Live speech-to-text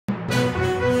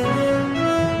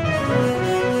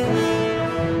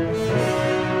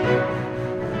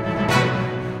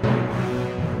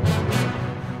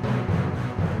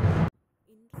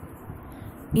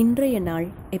இன்றைய நாள்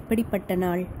எப்படிப்பட்ட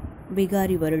நாள்?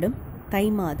 விகாரி வருடம் தை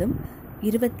மாதம்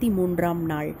 23ஆம்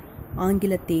நாள்,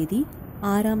 ஆங்கில தேதி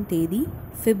 6ஆம் தேதி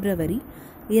பிப்ரவரி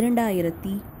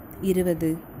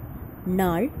 2020.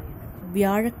 நாள்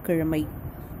வியாழக்கிழமை.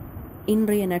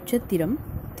 இன்றைய நட்சத்திரம்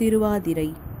திருவாதிரை.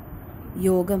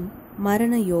 யோகம்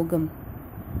மரண யோகம்.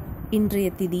 இன்றைய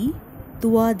திதி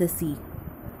துவாதசி.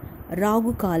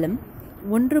 ராகு காலம்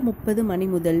 1:30 மணி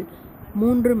முதல்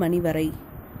 3 மணி வரை.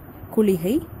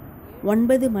 குளிகை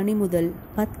 9 மணி முதல்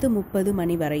 10:30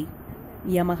 மணி வரை.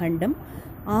 யமகண்டம்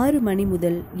 6 மணி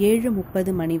முதல்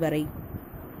 7:30 மணி வரை.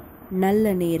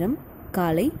 நல்ல நேரம்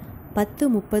காலை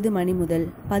 10:30 மணி முதல்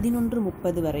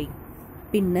 11:30 வரை.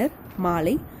 பின்னர்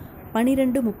மாலை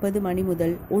 12:30 மணி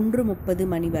முதல் 1:30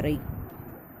 மணி வரை.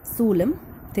 சூலம்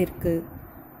தெற்கு.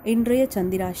 இன்றைய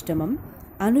சந்திராஷ்டமம்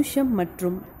அனுஷம்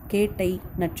மற்றும் கேட்டை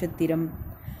நட்சத்திரம்.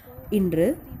 இன்று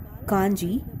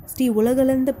காஞ்சி ஸ்ரீ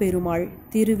உலகளந்த பெருமாள்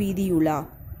திருவீதியுலா.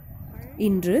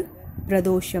 இன்று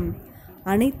பிரதோஷம்.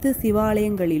 அனைத்து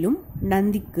சிவாலயங்களிலும்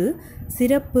நந்திக்கு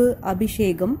சிறப்பு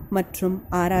அபிஷேகம் மற்றும்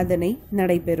ஆராதனை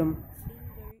நடைபெறும்.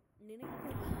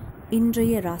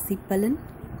 இன்றைய ராசி பலன்.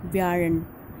 வியாழன்.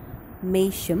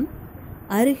 மேஷம்.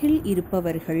 அருகில்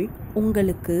இருப்பவர்கள்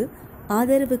உங்களுக்கு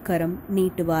ஆதரவு கரம்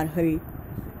நீட்டுவார்கள்.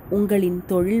 உங்களின்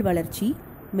தொழில் வளர்ச்சி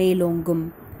மேலோங்கும்.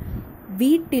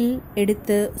 வீட்டில் எடுத்த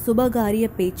சுபகாரிய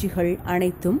பேச்சுகள்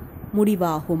அனைத்தும்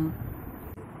முடிவாகும்.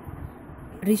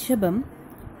 ரிஷபம்.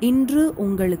 இன்று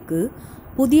உங்களுக்கு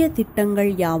புதிய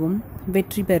திட்டங்கள் யாவும்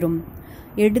வெற்றி பெறும்.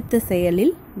 எடுத்த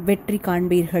செயலில் வெற்றி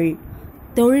காண்பீர்கள்.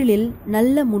 தொழிலில்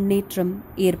நல்ல முன்னேற்றம்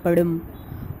ஏற்படும்.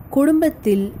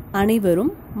 குடும்பத்தில்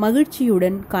அனைவரும்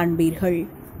மகிழ்ச்சியுடன் காண்பீர்கள்.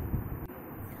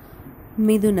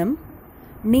 மிதுனம்.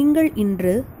 நீங்கள்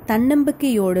இன்று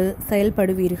தன்னம்பிக்கையோடு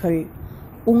செயல்படுவீர்கள்.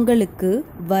 உங்களுக்கு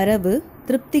வரவு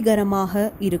திருப்திகரமாக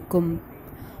இருக்கும்.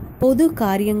 பொது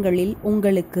காரியங்களில்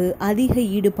உங்களுக்கு அதிக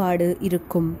ஈடுபாடு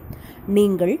இருக்கும்.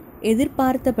 நீங்கள்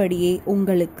எதிர்பார்த்தபடியே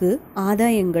உங்களுக்கு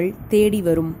ஆதாயங்கள் தேடி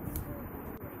வரும்.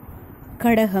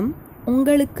 கடகம்.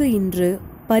 உங்களுக்கு இன்று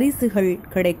பரிசுகள்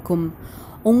கிடைக்கும்.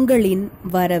 உங்களின்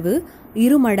வரவு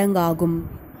 2 மடங்காகும்.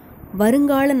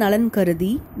 வருங்கால நலன்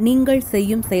கருதி நீங்கள்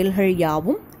செய்யும் செயல்கள்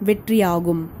யாவும்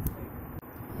வெற்றியாகும்.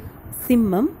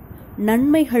 சிம்மம்.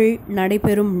 நன்மைகள்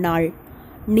நடைபெறும் நாள்.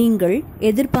 நீங்கள்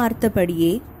எதிர்பார்த்தபடியே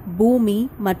பூமி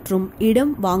மற்றும்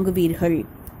இடம் வாங்குவீர்கள்.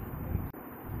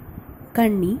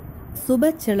 கன்னி.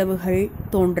 சுப செலவுகள்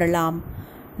தோன்றலாம்.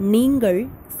 நீங்கள்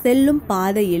செல்லும்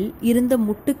பாதையில் இருந்த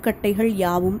முட்டுக்கட்டைகள்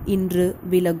யாவும் இன்று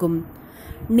விலகும்.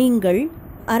 நீங்கள்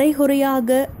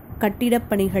அரைகுறையாக கட்டிடப்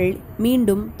பணிகள்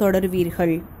மீண்டும்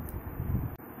தொடருவீர்கள்.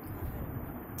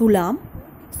 துலாம்.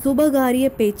 சுபகாரிய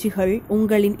பேச்சுகள்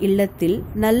உங்களின் இல்லத்தில்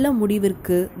நல்ல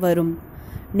முடிவிற்கு வரும்.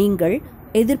 நீங்கள்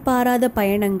எதிர்பாராத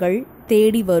பயணங்கள்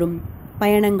தேடி வரும்.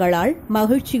 பயணங்களால்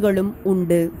மகிழ்ச்சிகளும்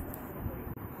உண்டு.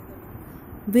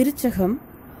 விருச்சகம்.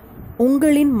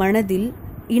 உங்களின் மனதில்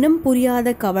இனம்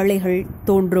புரியாத கவலைகள்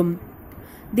தோன்றும்.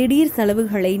 திடீர்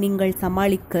செலவுகளை நீங்கள்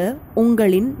சமாளிக்க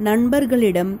உங்களின்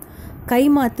நண்பர்களிடம்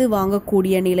கைமாத்து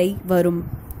வாங்கக்கூடிய நிலை வரும்.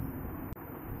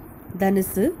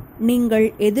 தனுசு. நீங்கள்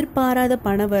எதிர்பாராத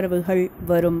பணவரவுகள்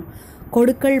வரும்.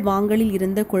 கொடுக்கல் வாங்கலில்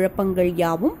இருந்த குழப்பங்கள்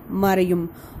யாவும் மறையும்.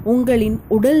 உங்களின்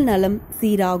உடல் நலம்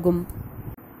சீராகும்.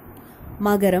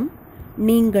 மகரம்.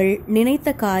 நீங்கள்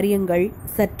நினைத்த காரியங்கள்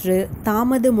சற்று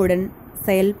தாமதமுடன்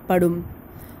செயல்படும்.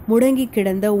 முடங்கி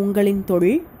கிடந்த உங்களின்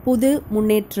தொழில் புது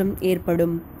முன்னேற்றம்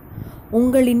ஏற்படும்.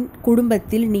 உங்களின்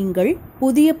குடும்பத்தில் நீங்கள்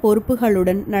புதிய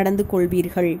பொறுப்புகளுடன் நடந்து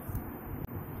கொள்வீர்கள்.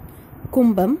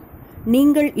 கும்பம்.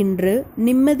 நீங்கள் இன்று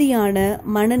நிம்மதியான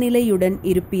மனநிலையுடன்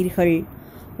இருப்பீர்கள்.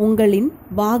 உங்களின்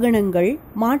வாகனங்கள்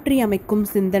மாற்றியமைக்கும்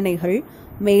சிந்தனைகள்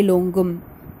மேலோங்கும்.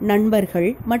 நண்பர்கள்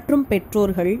மற்றும்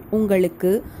பெற்றோர்கள்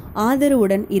உங்களுக்கு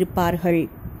ஆதரவுடன் இருப்பார்கள்.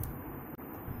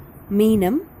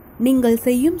 மீனம். நீங்கள்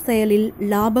செய்யும் செயலில்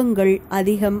லாபங்கள்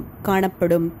அதிகம்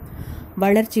காணப்படும்.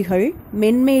 வளர்ச்சிகள்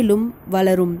மென்மேலும்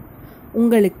வளரும்.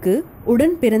 உங்களுக்கு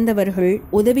உடன் பிறந்தவர்கள்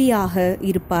உதவியாக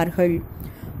இருப்பார்கள்.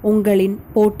 உங்களின்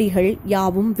போட்டிகள்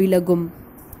யாவும் விலகும்.